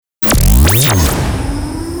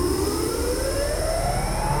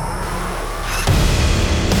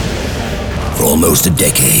For almost a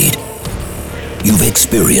decade, you've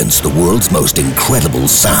experienced the world's most incredible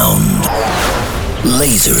sound.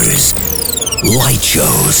 Lasers, light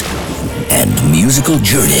shows, and musical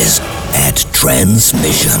journeys at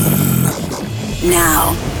Transmission.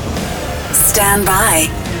 Now, stand by.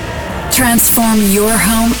 Transform your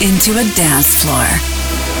home into a dance floor.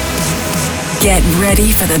 Get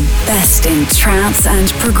ready for the best in trance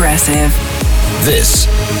and progressive. This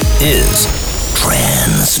is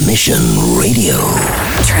Transmission Radio.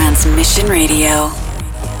 Transmission Radio.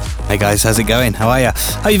 Hey guys, how's it going? How are you?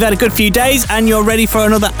 Hope you've had a good few days and you're ready for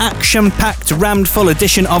another action-packed, rammed full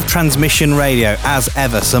edition of Transmission Radio. As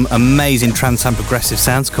ever, some amazing trance and progressive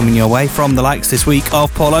sounds coming your way from the likes this week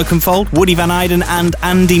of Paul Oakenfold, Woody Van Eyden and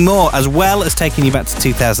Andy Moore, as well as taking you back to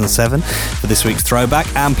 2007 for this week's throwback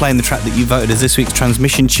and playing the track that you voted as this week's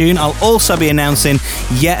Transmission tune. I'll also be announcing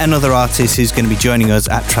yet another artist who's going to be joining us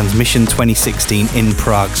at Transmission 2016 in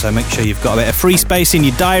Prague, so make sure you've got a bit of free space in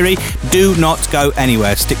your diary. Do not go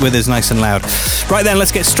anywhere. Stick with us nice and loud. Right then,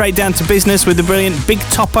 let's get straight down to business with the brilliant Big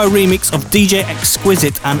Topo remix of DJ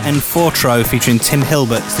Exquisite and Enfortro featuring Tim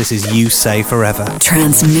Hilbert. This is You Say Forever.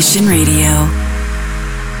 Transmission Radio.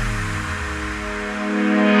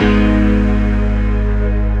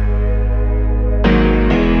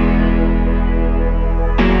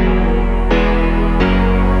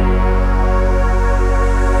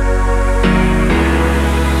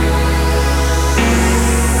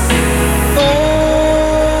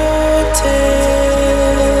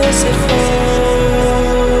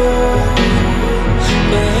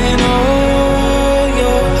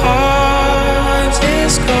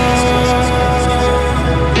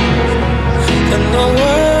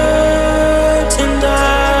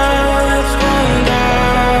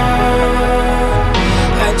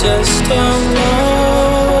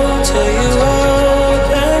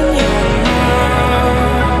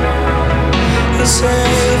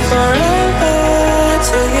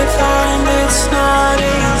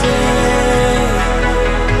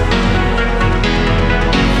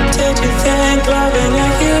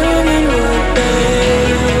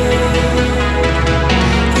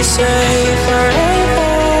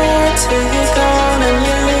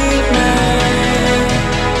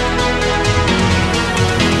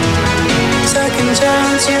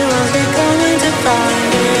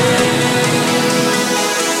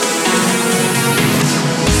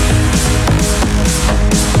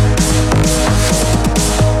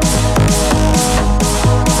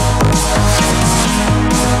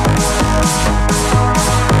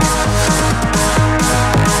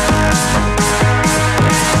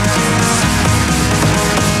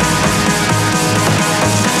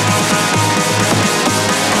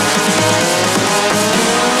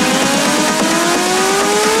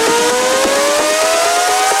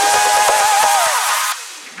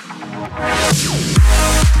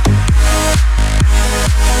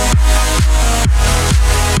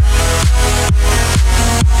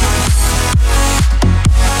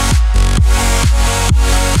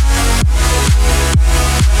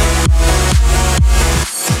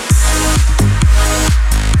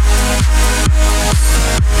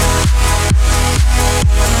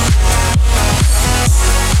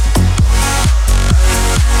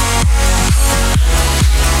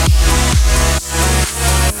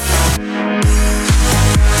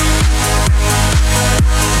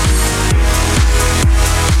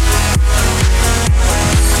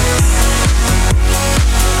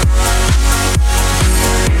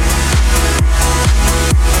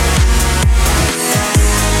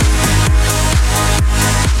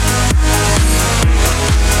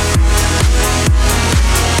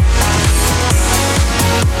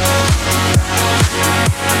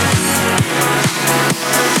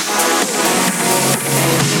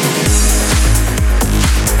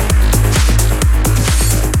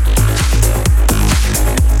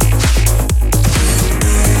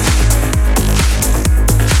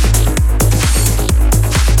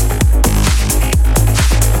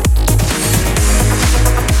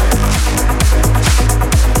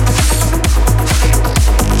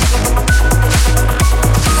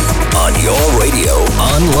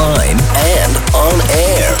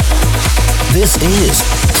 This is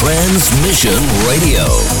Transmission Radio.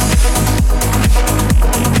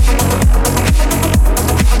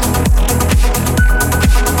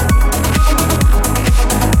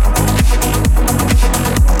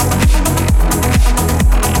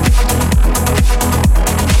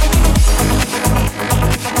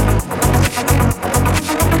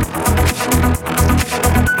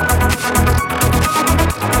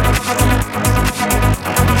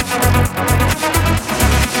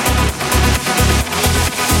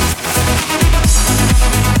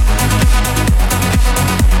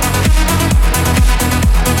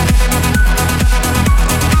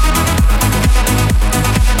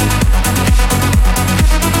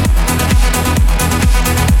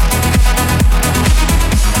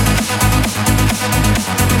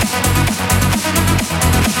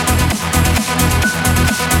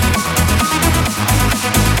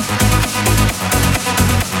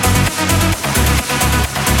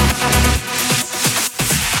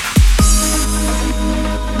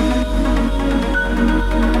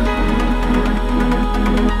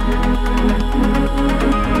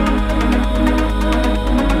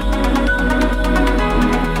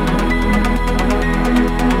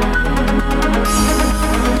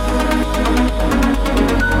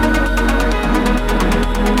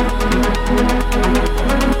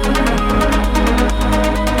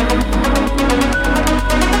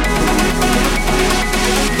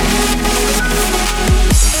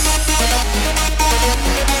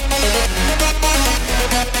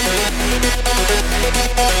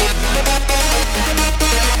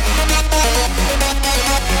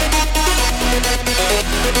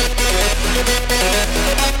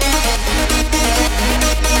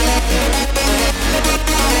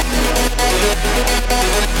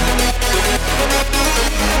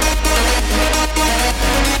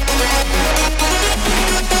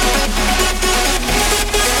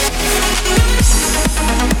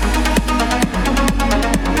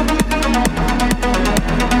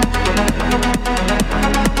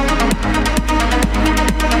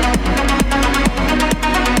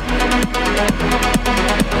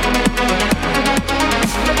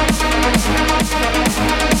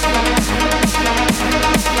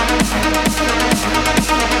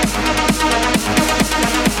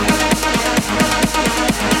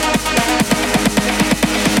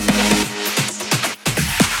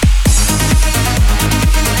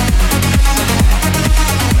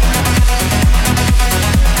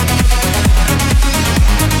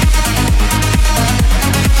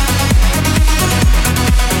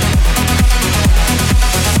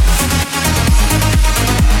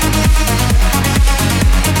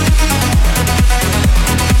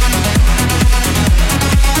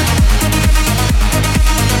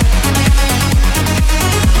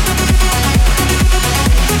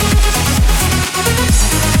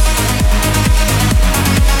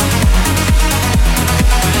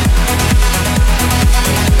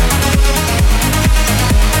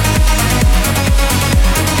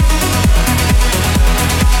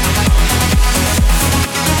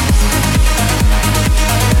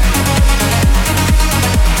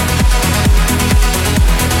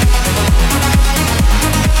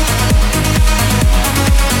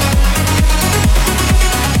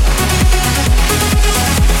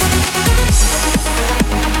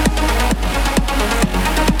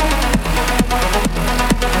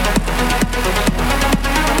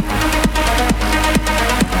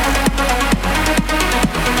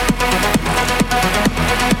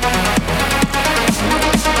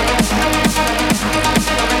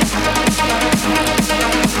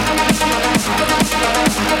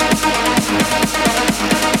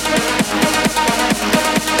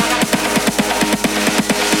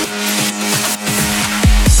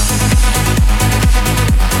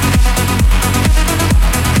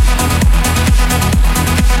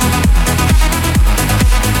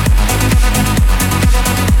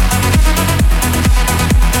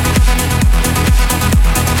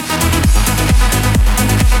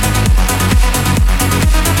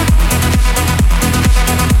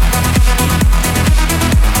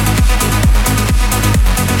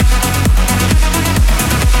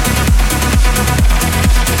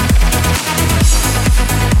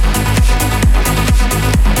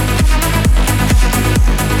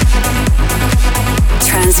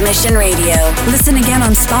 Transmission Radio. Listen again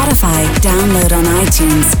on Spotify, download on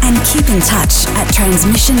iTunes, and keep in touch at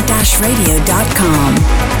transmission-radio.com.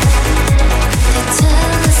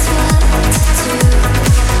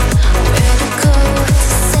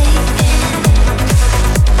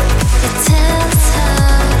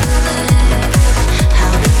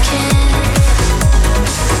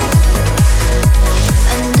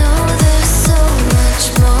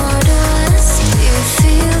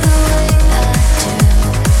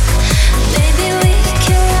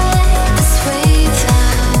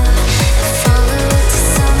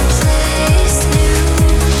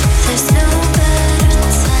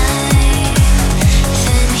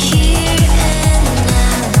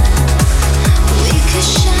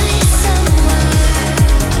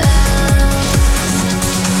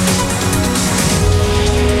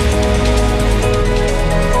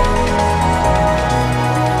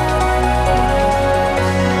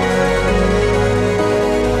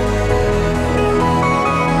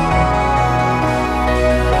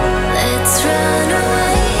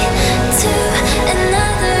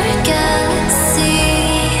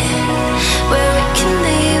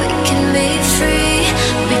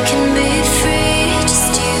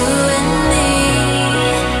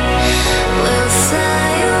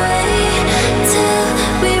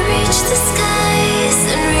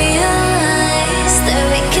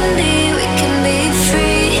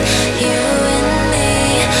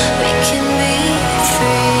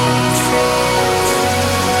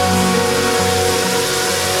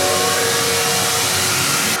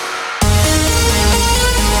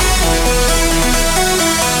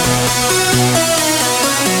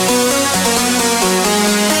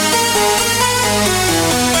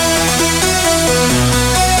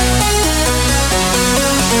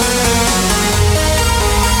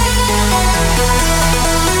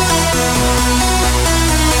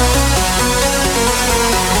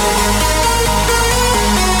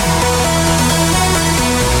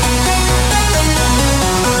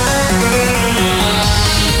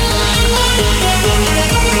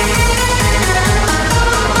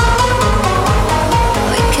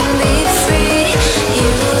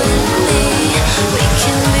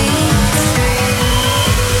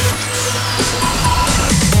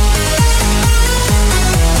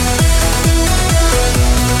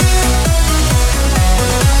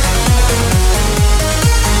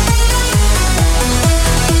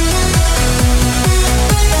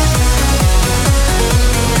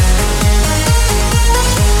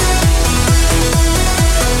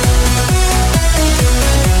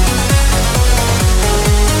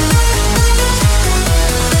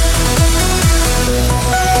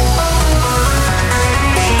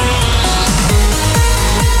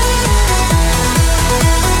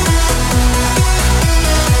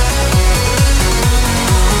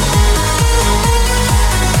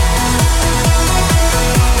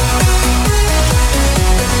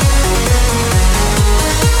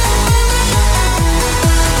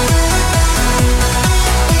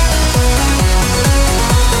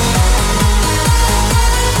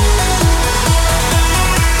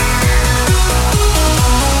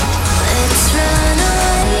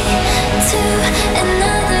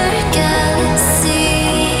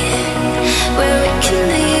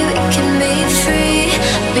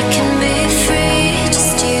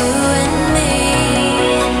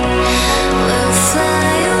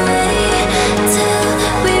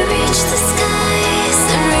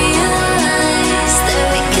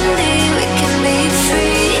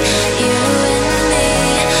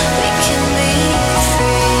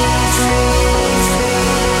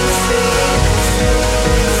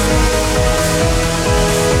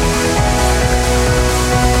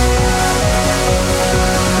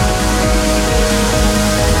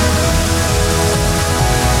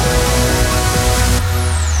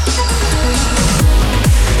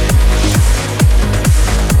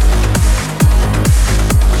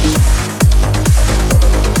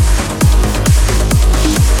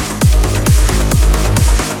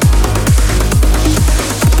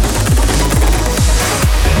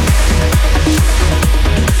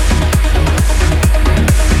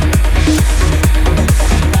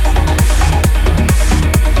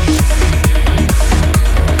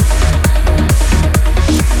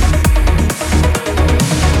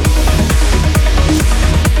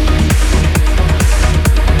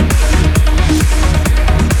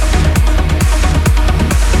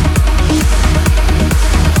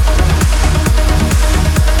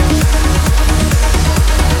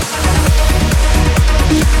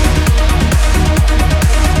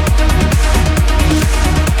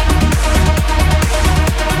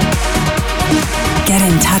 Get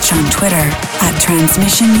in touch on Twitter at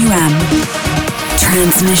TransmissionUM.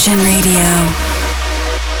 Transmission Radio.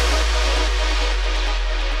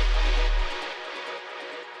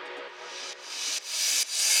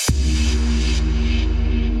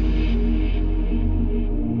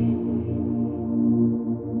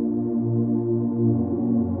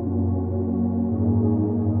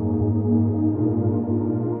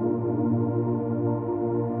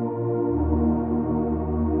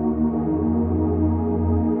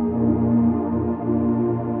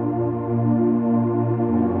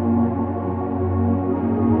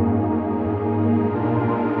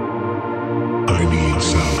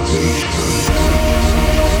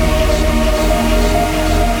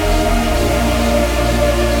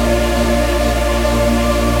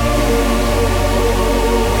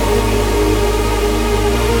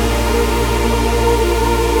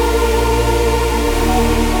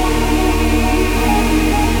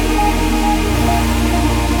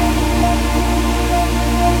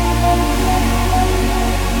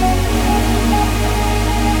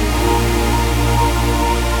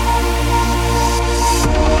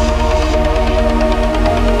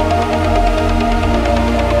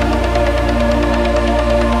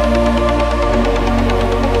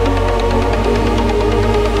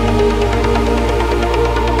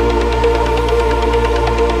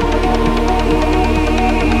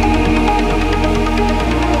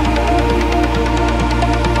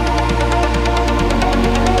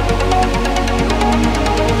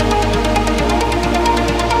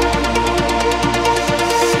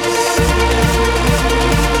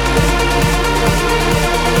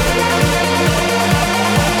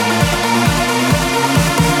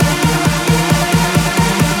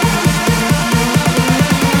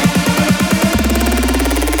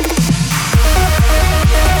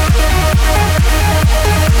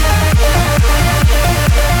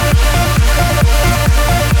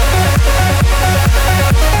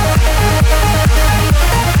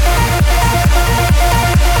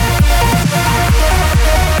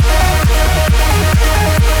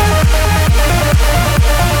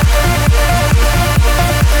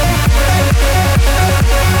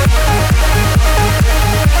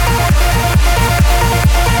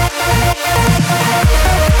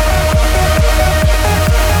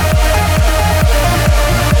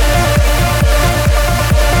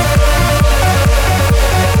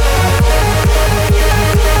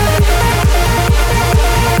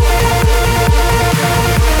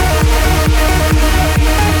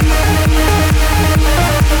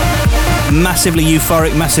 Massively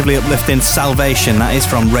euphoric, massively uplifting. Salvation, that is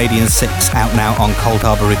from Radiant 6, out now on Cold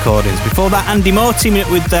Harbour Recordings. Before that, Andy Moore teaming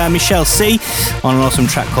up with Michelle C on an awesome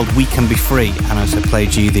track called We Can Be Free. And I also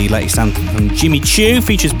played you the latest anthem from Jimmy Choo,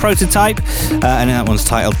 features Prototype, and that one's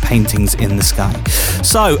titled Paintings in the Sky.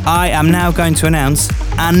 So I am now going to announce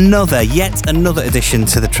yet another addition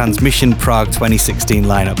to the Transmission Prague 2016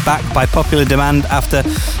 lineup, backed by popular demand after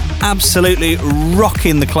absolutely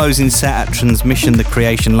rocking the closing set at Transmission The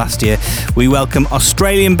Creation last year. We welcome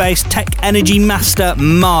Australian-based tech energy master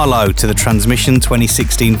Marlowe to the Transmission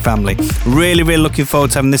 2016 family. Really looking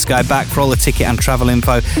forward to having this guy back. For all the ticket and travel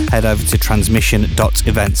info, head over to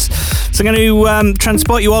transmission.events. So I'm going to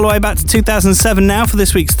transport you all the way back to 2007 now for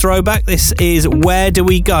this week's throwback. This is Where Do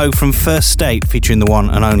We Go from First State, featuring the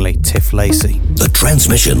one and only Tiff Lacey. The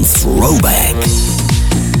Transmission Throwback.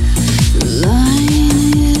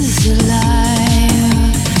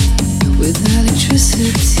 With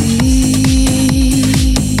electricity,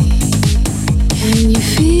 can you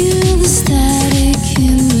feel the static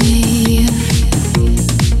in me?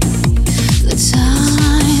 The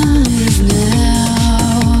time is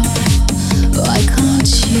now. Why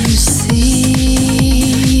can't you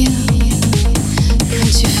see?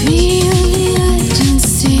 Can't you feel the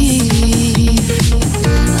urgency?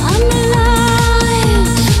 I'm alive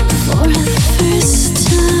for the first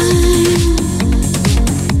time.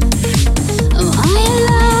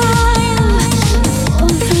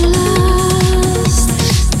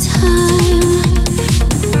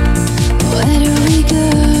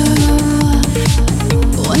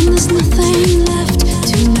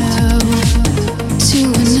 To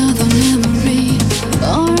another memory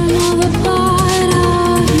or another part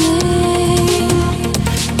of me.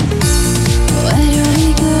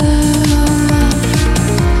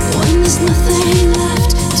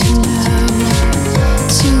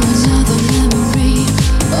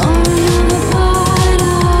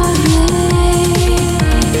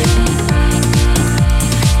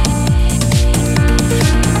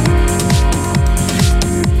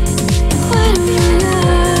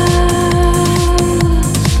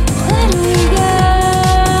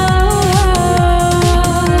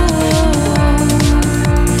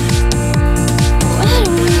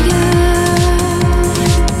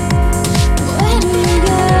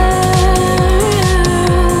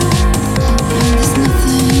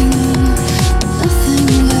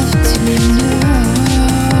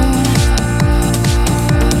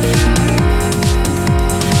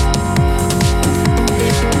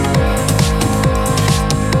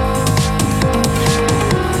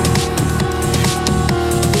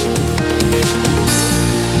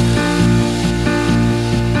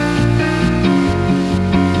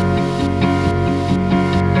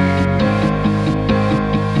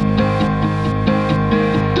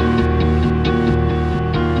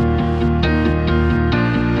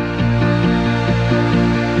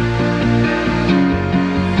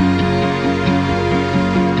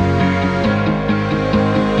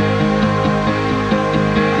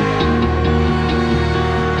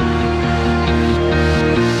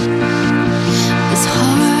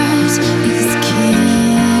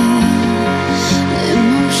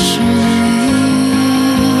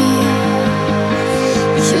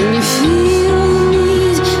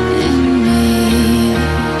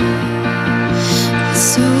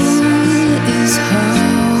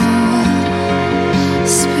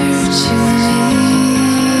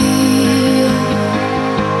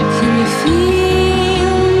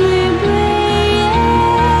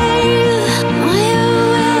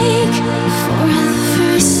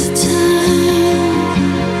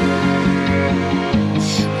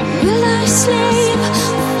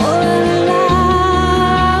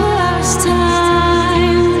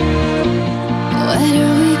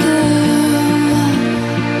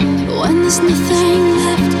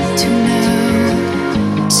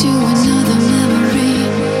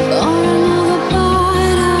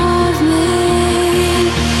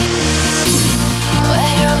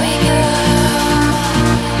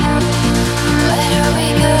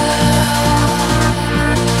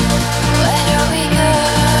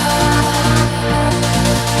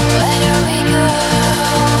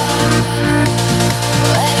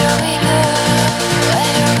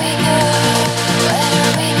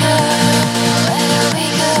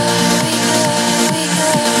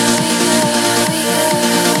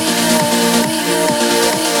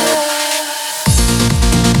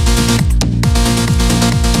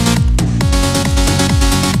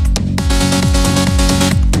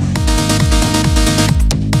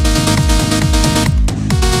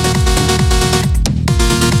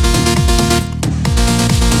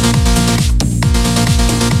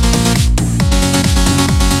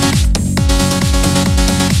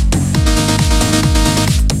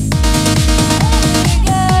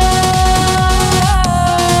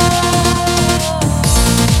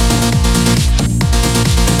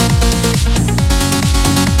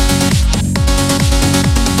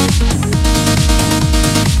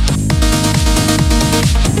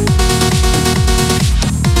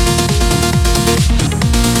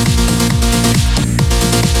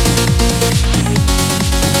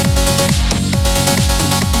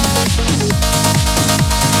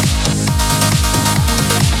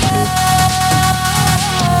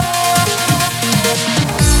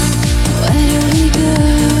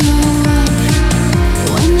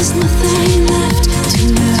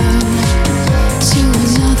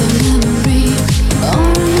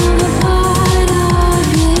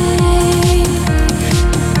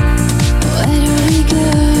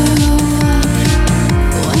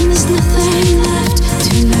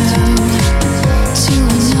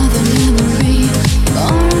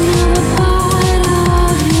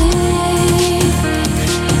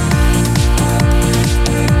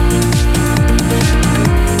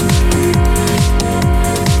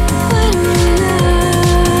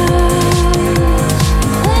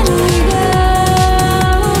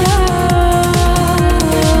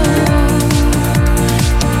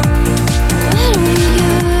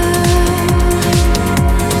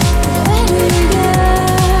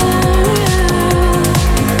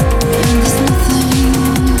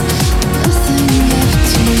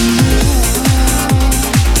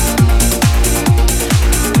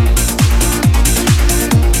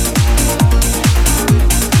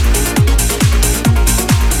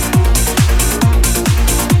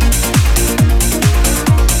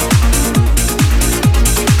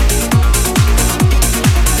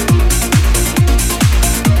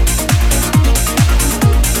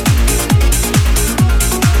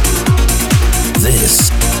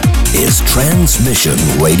 Transmission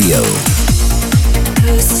Radio.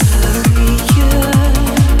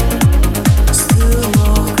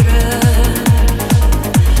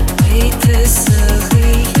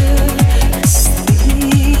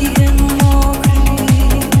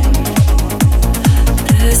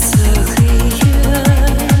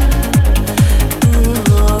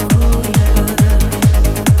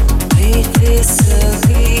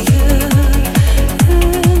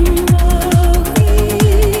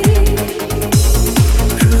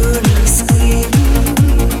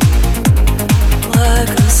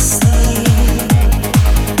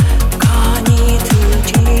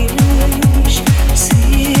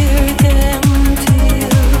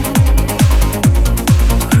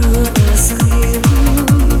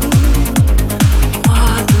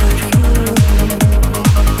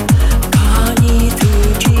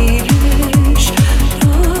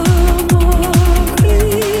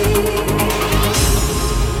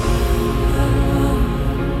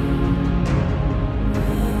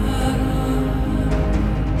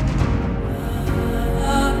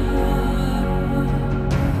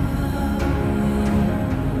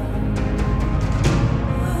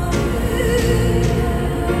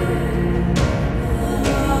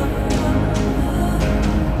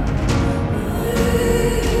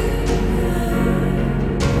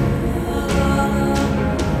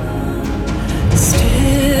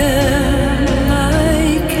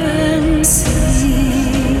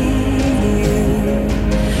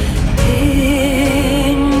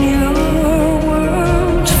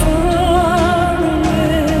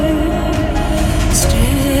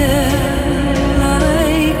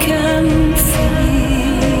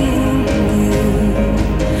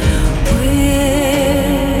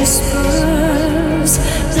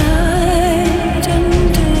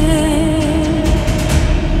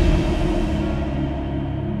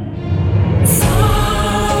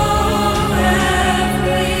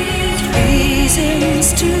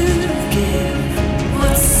 reasons to give.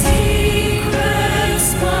 What secrets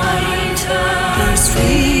might hide? There's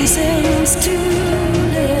reasons to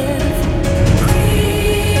live.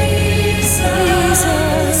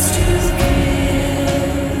 Reasons to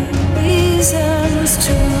give. Reasons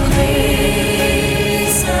to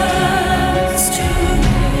reasons to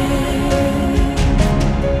live.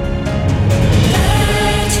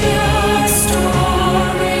 Let your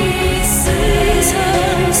story sing.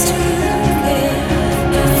 Reasons to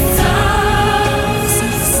live. A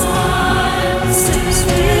thousand songs.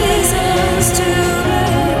 Reasons to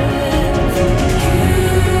live. You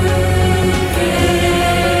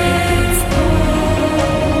give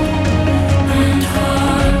hope and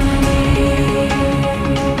harmony.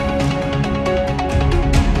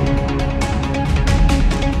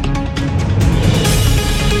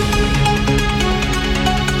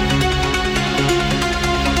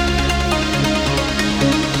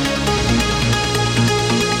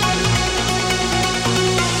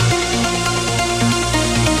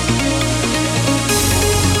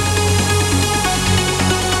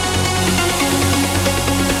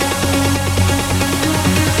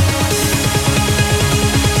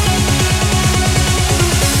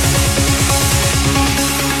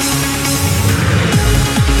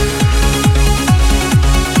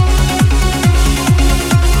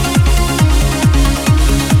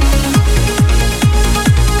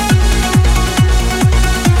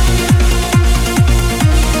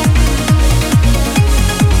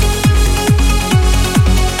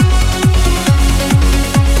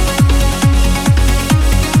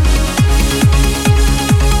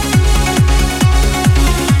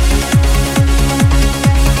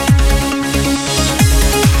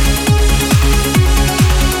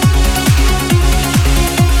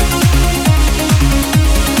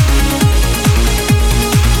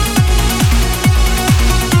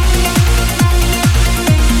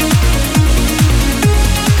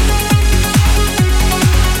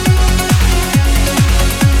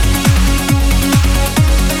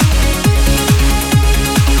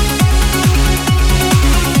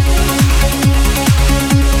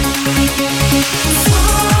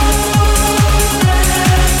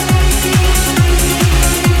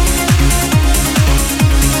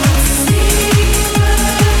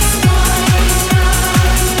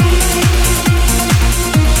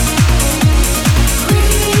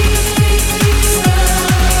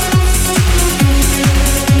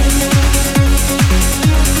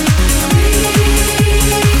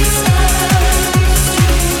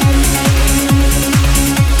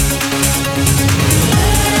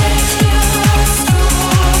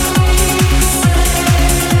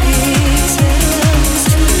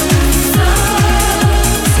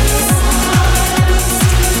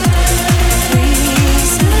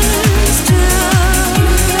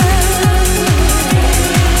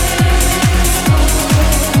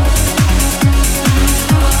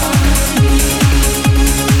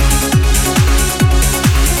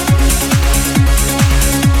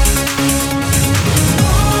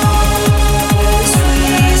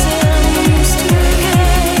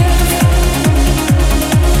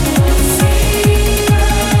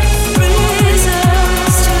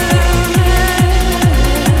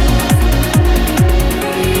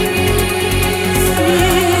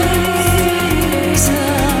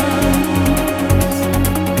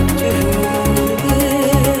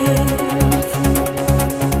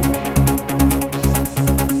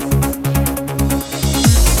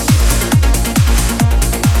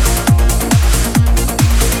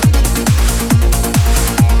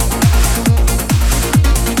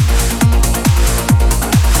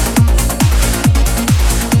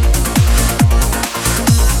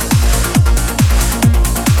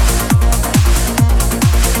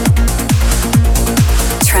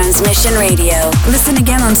 Transmission Radio. Listen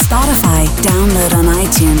again on Spotify, download on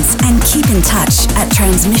iTunes, and keep in touch at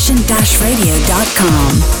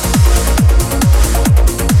transmission-radio.com.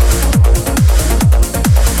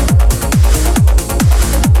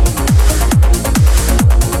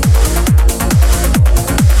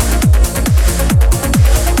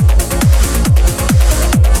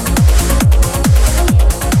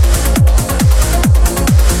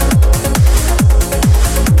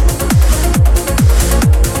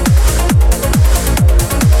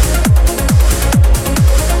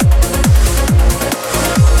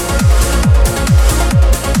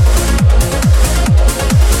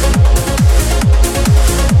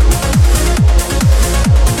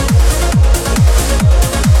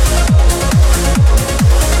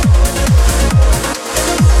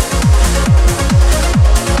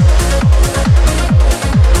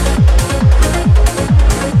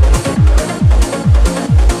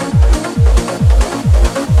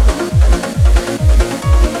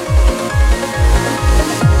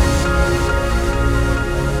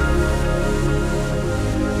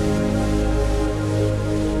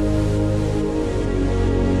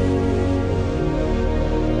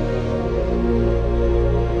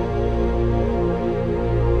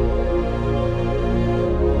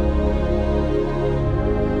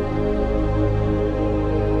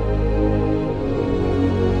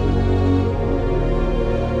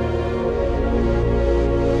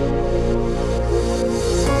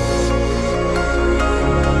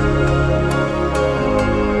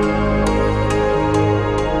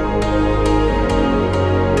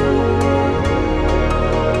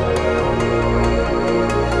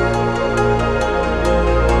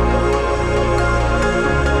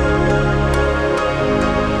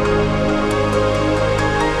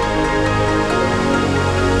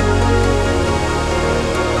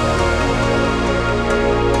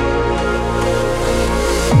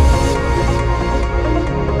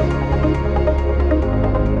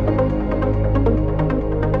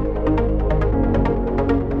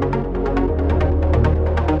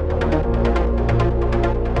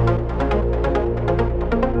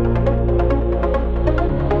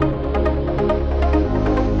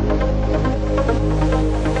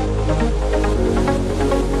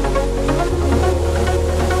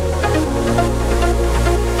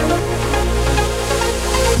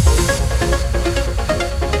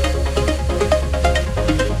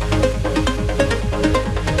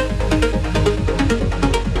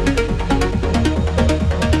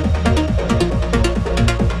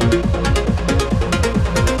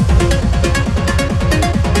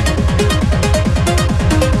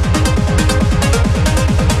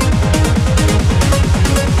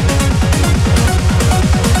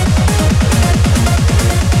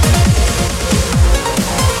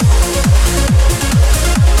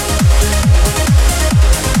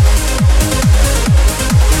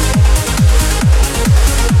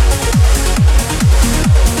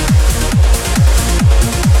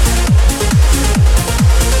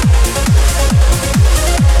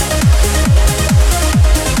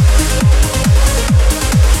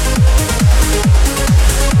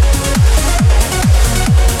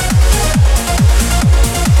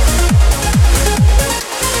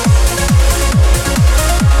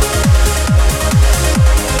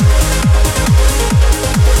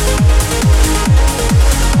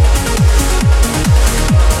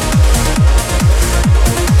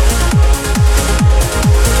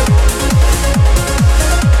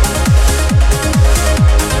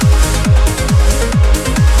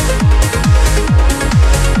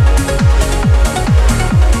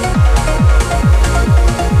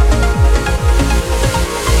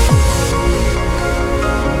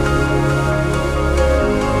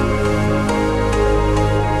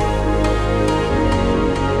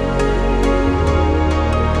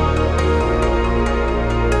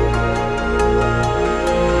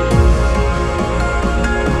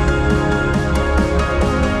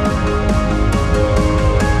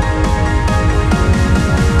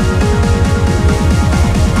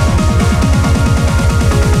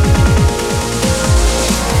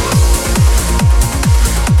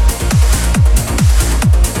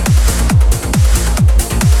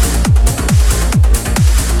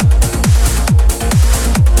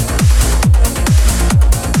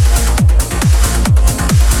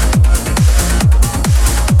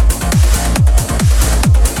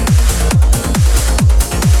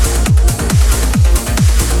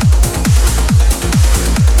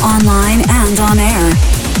 and on air.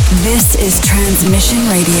 This is Transmission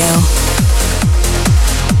Radio.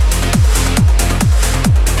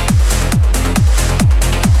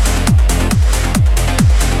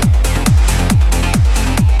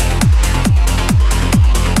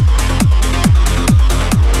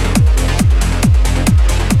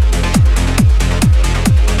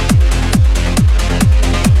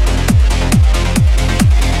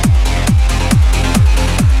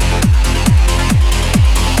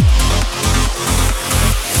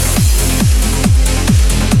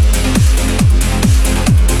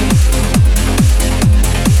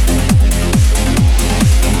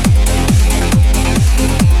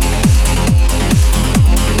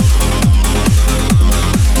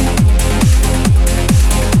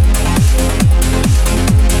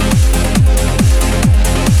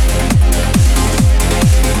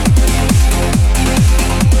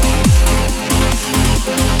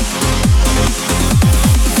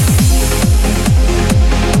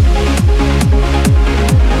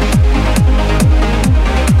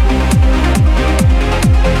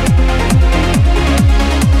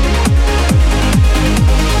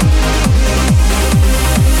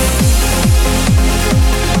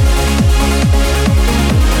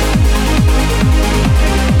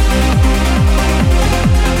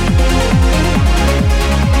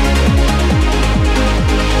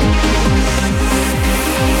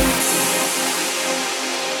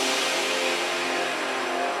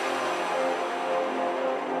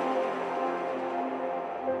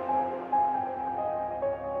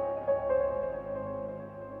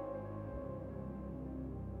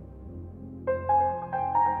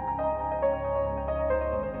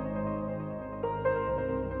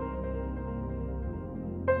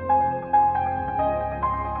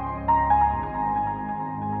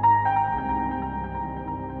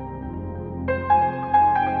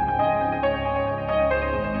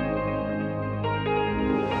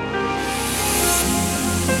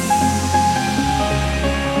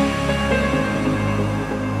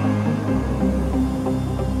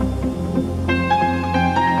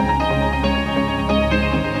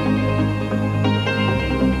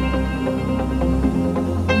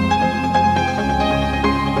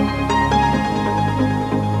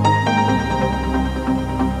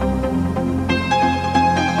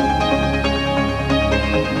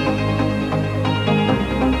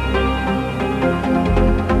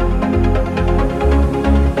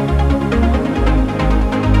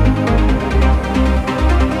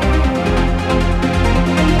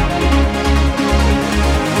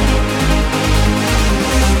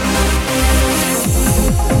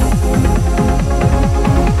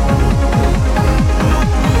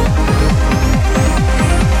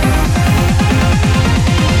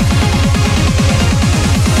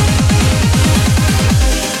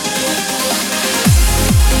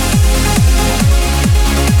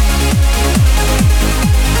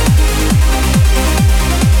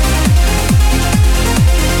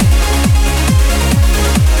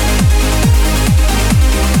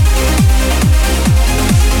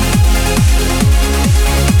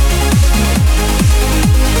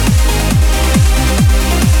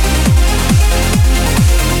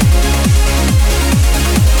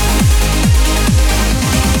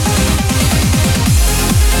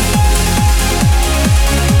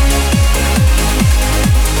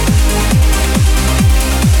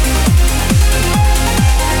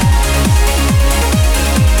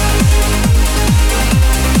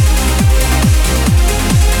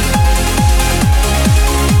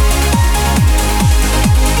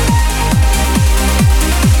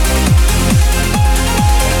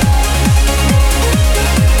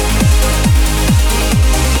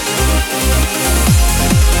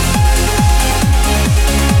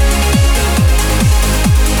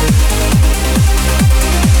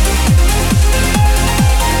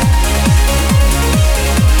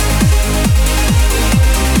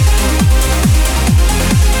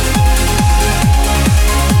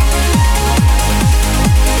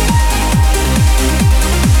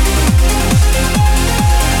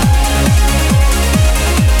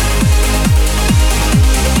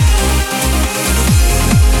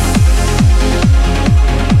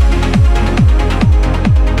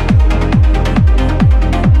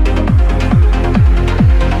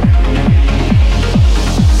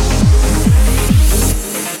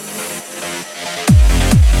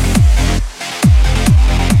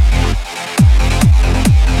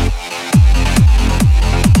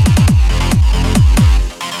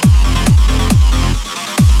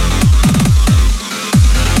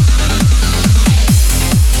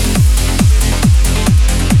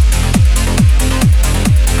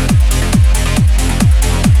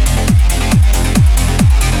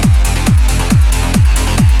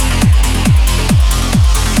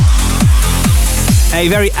 A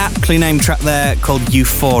very aptly named track there called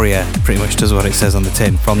Euphoria, pretty much does what it says on the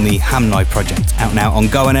tin, from the Hamnoy project, out now on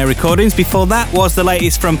Go and Air Recordings. Before that was the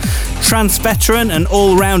latest from trance veteran and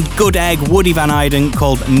all-round good egg Woody Van Eyden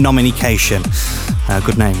called Nominication.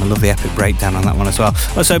 Good name, I love the epic breakdown on that one as well.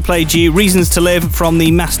 Also played you Reasons to Live from the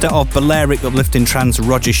master of Balearic uplifting trance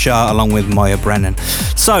Roger Shah along with Moya Brennan.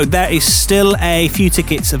 So there is still a few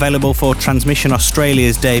tickets available for Transmission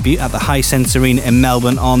Australia's debut at the Hisense Arena in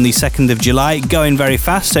Melbourne on the 2nd of July, going very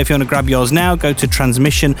fast. So if you want to grab yours now, go to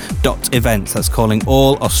transmission.events. That's calling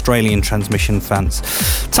all Australian Transmission fans.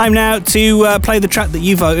 Time now to play the track that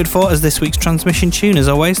you voted for as this week's Transmission tune. As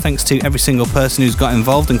always, thanks to every single person who's got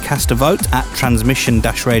involved and cast a vote at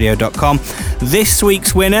transmission-radio.com. This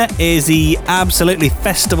week's winner is the absolutely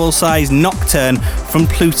festival-sized Nocturne from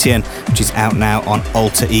Plutian, which is out now on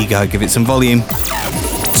Alter Ego. Give it some volume.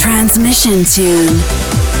 Transmission tune.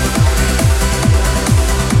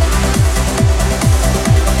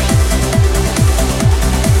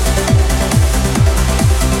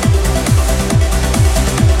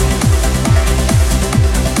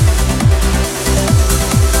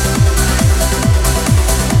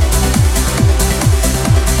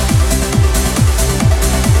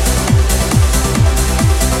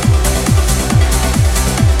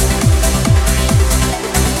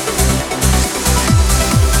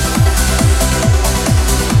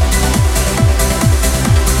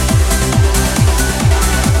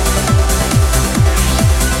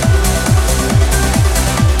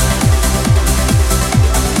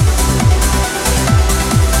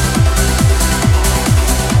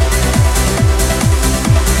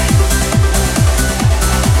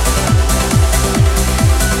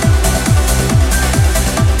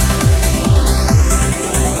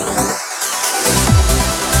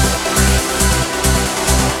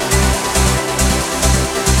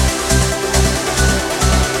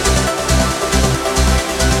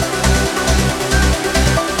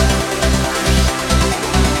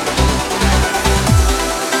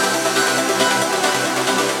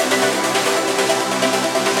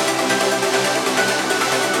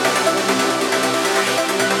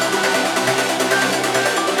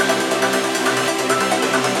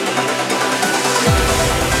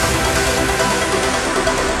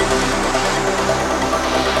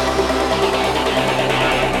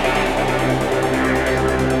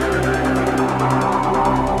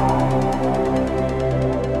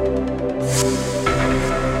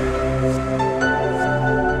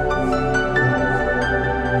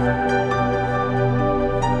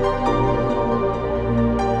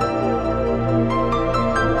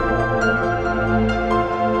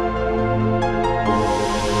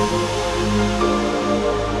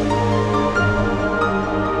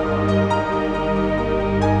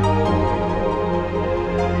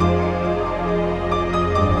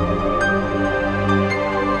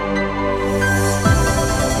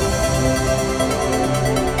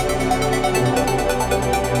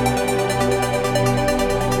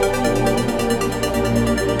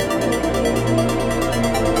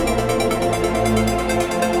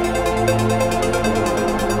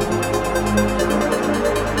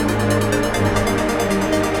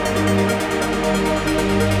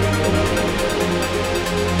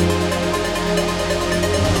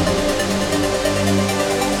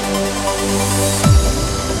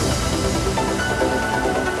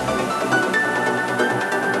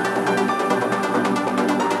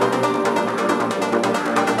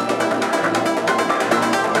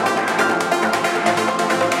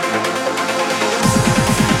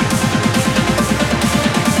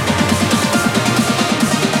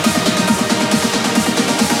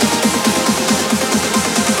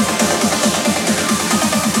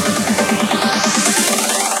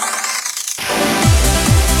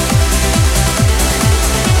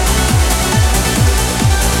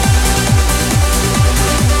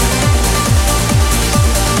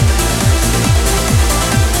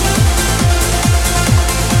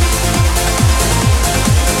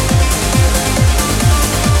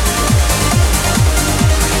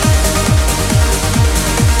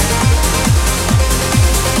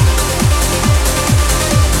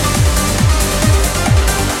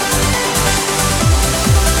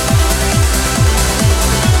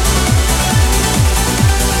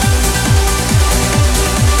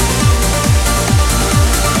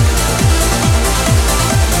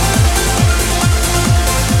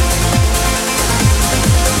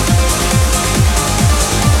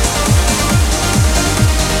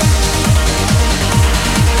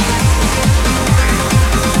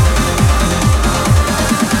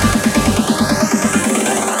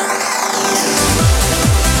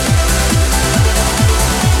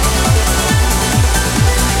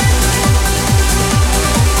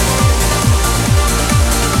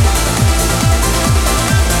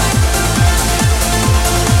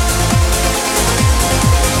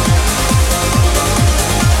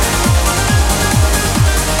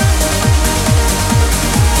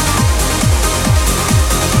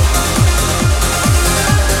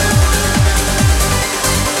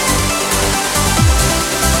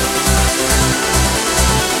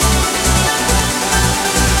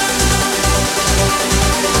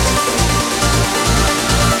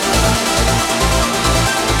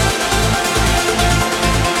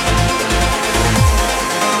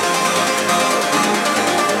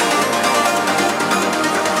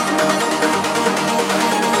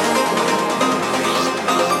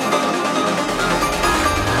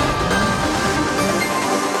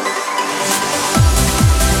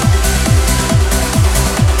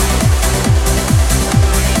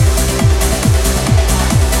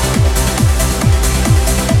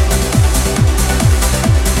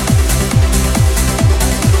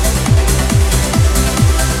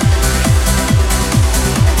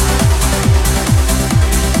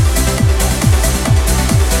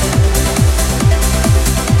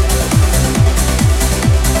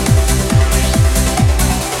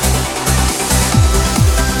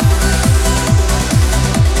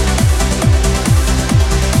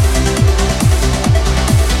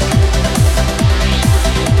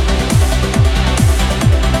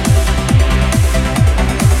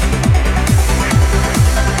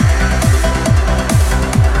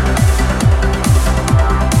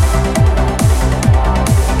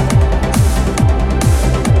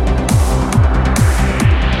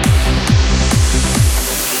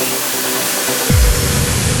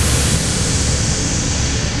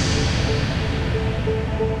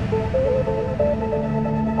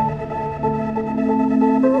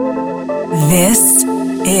 This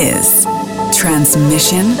is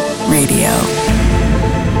Transmission Radio.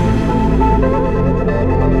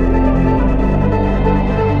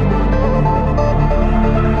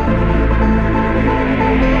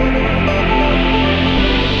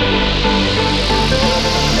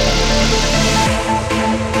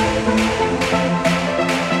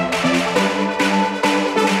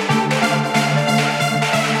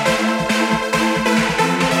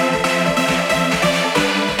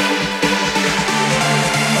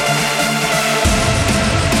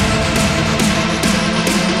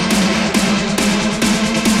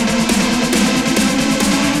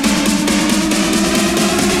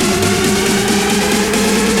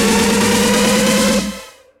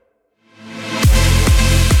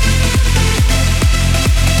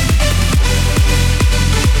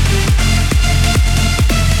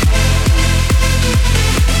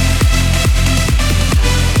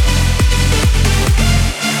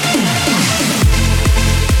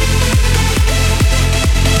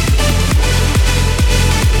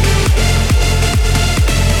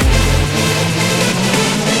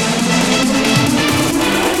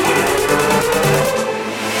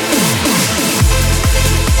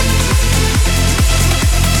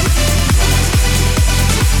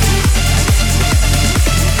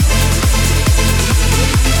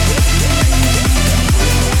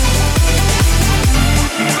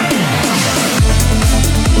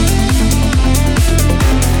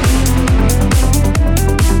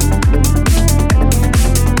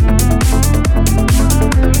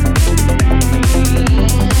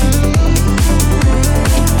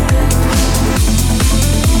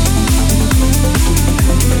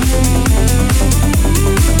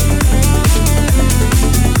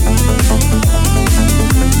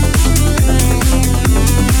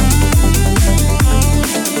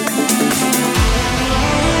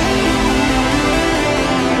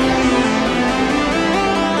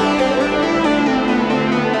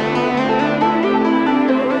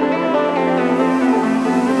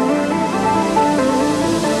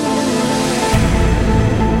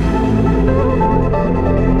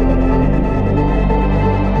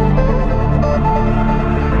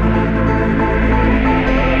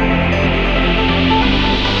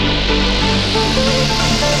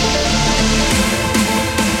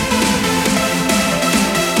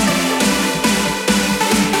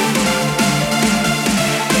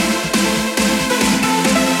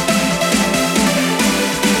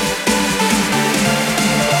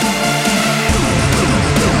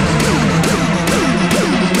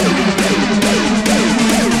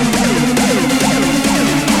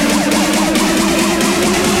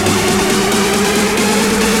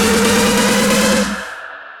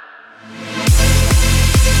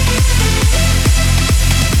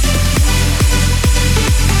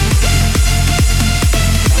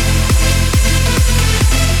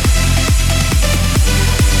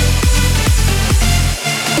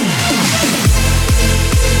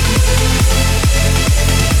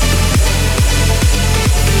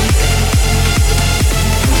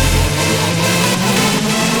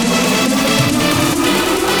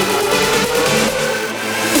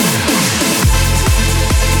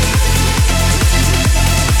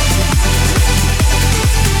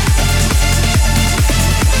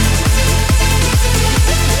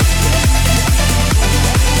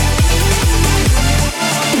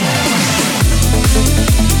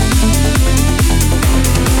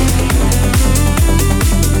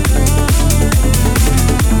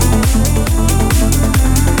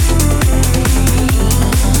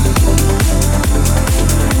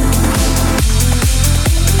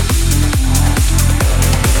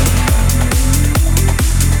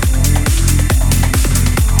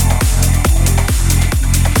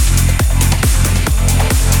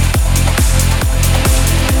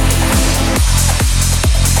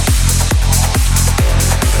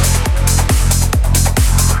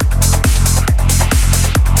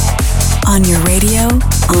 On your radio,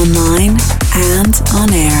 online, and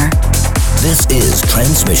on air. This is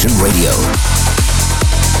Transmission Radio.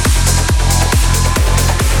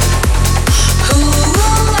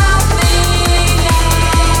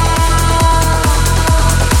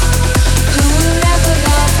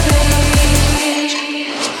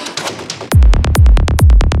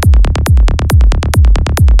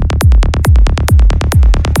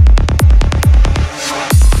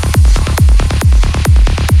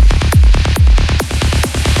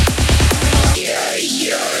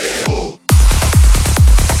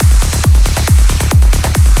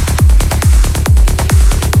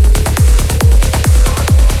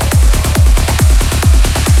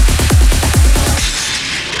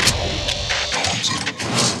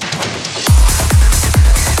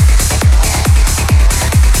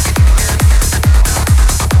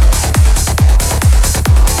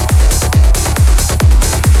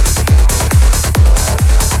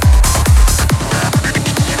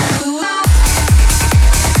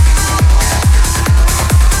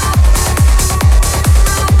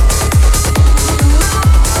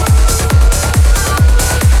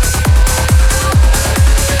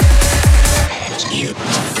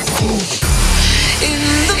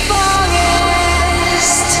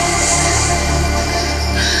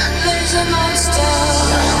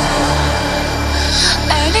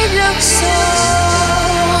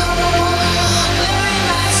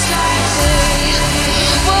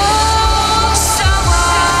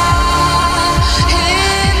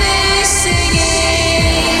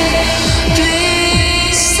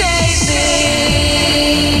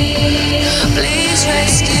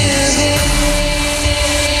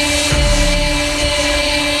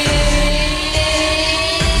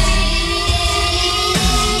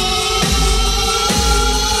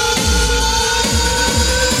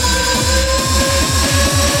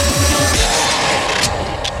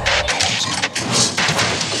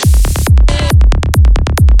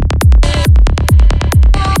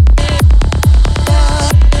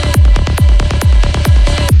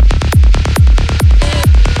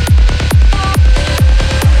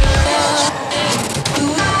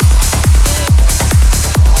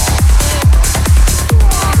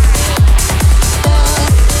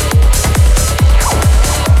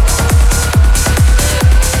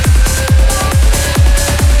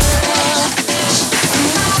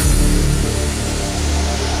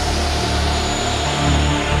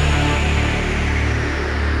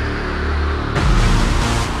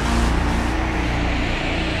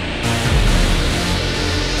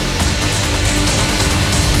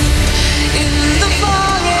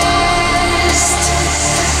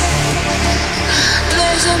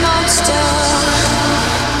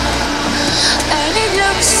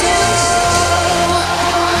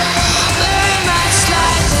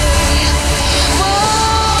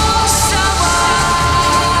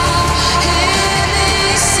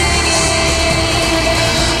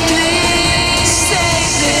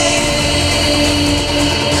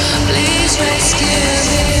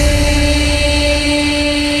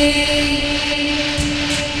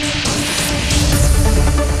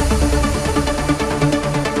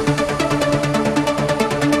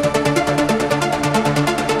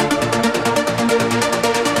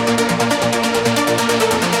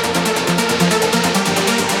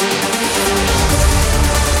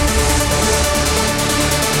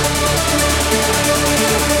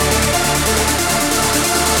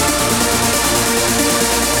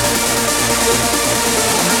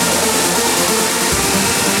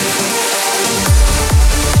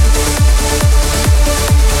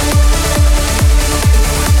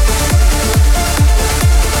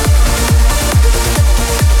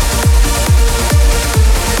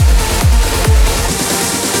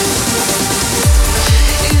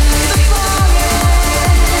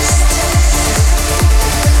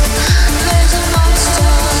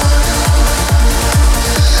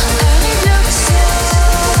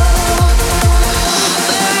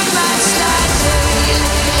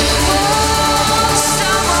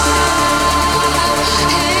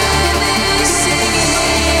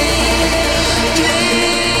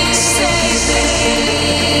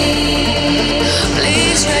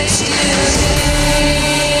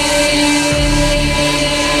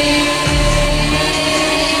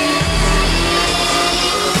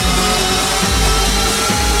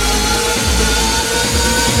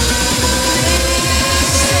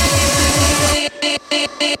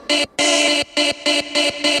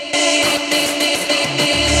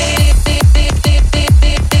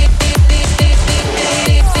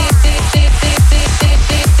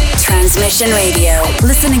 Transmission Radio.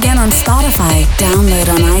 Listen again on Spotify, download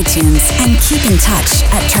on iTunes, and keep in touch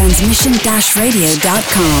at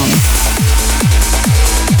transmission-radio.com.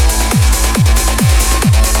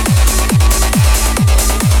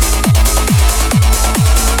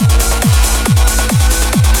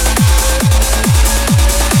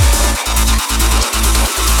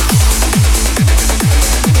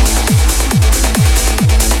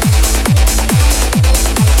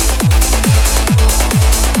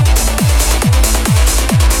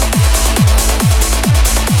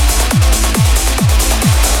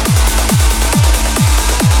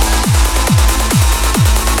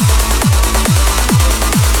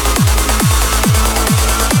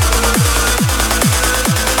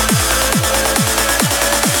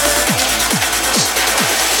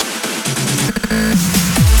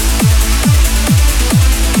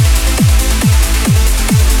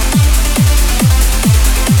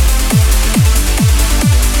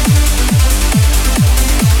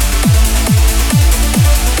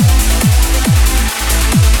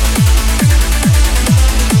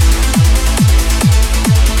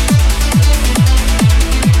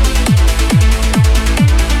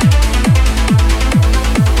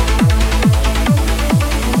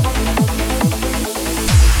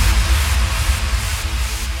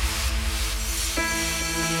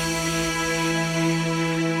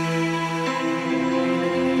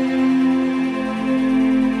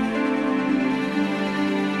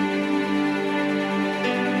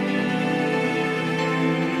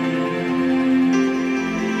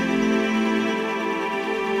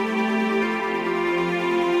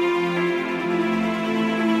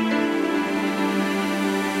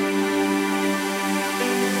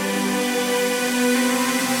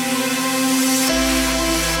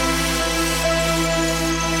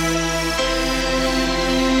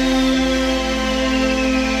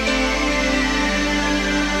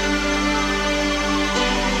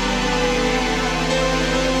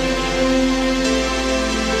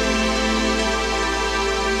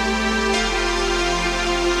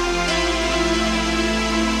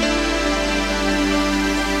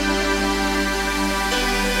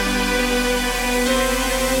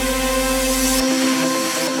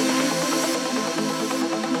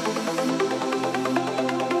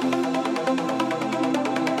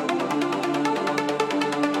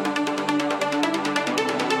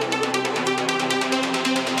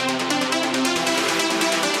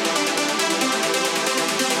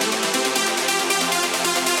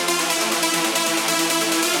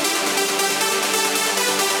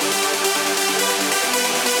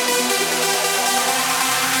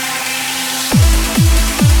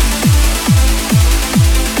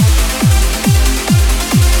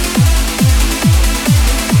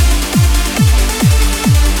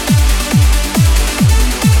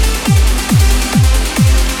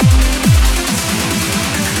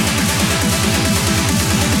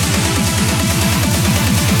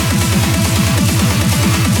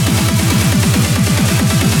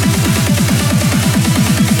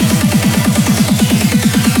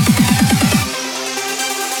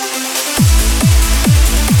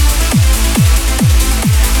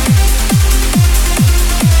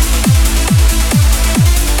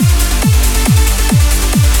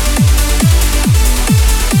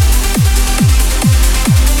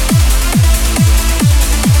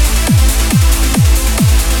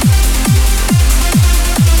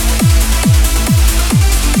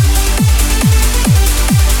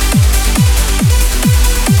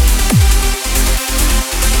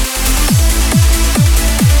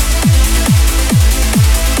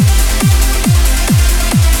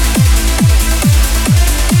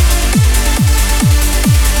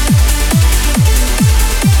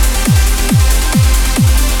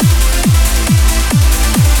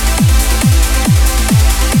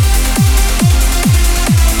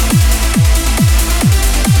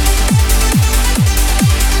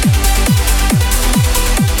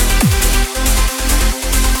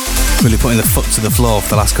 Really putting the foot to the floor for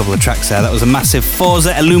the last couple of tracks there. That was a massive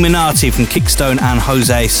Forza Illuminati from Kickstone and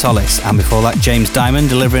Jose Solis. And before that, James Diamond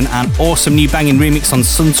delivering an awesome new banging remix on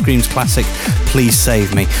Sunscream's classic Please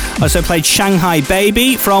Save Me. I also played Shanghai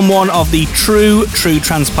Baby from one of the true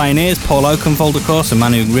trance pioneers, Paul Oakenfold, of course, a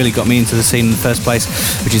man who really got me into the scene in the first place,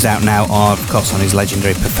 which is out now, of course, on his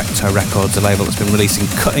legendary Perfecto Records, a label that's been releasing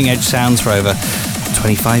cutting-edge sounds for over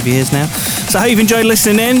 25 years now. So I hope you've enjoyed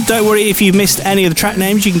listening in. Don't worry if you've missed any of the track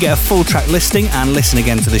names, you can get a full track listing and listen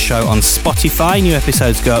again to the show on Spotify. New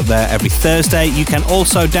episodes go up there every Thursday. You can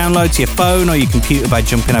also download to your phone or your computer by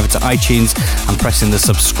jumping over to iTunes and pressing the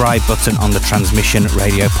subscribe button on the Transmission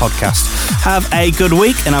Radio podcast. Have a good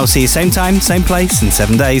week and I'll see you same time, same place in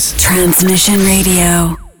 7 days. Transmission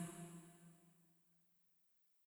Radio.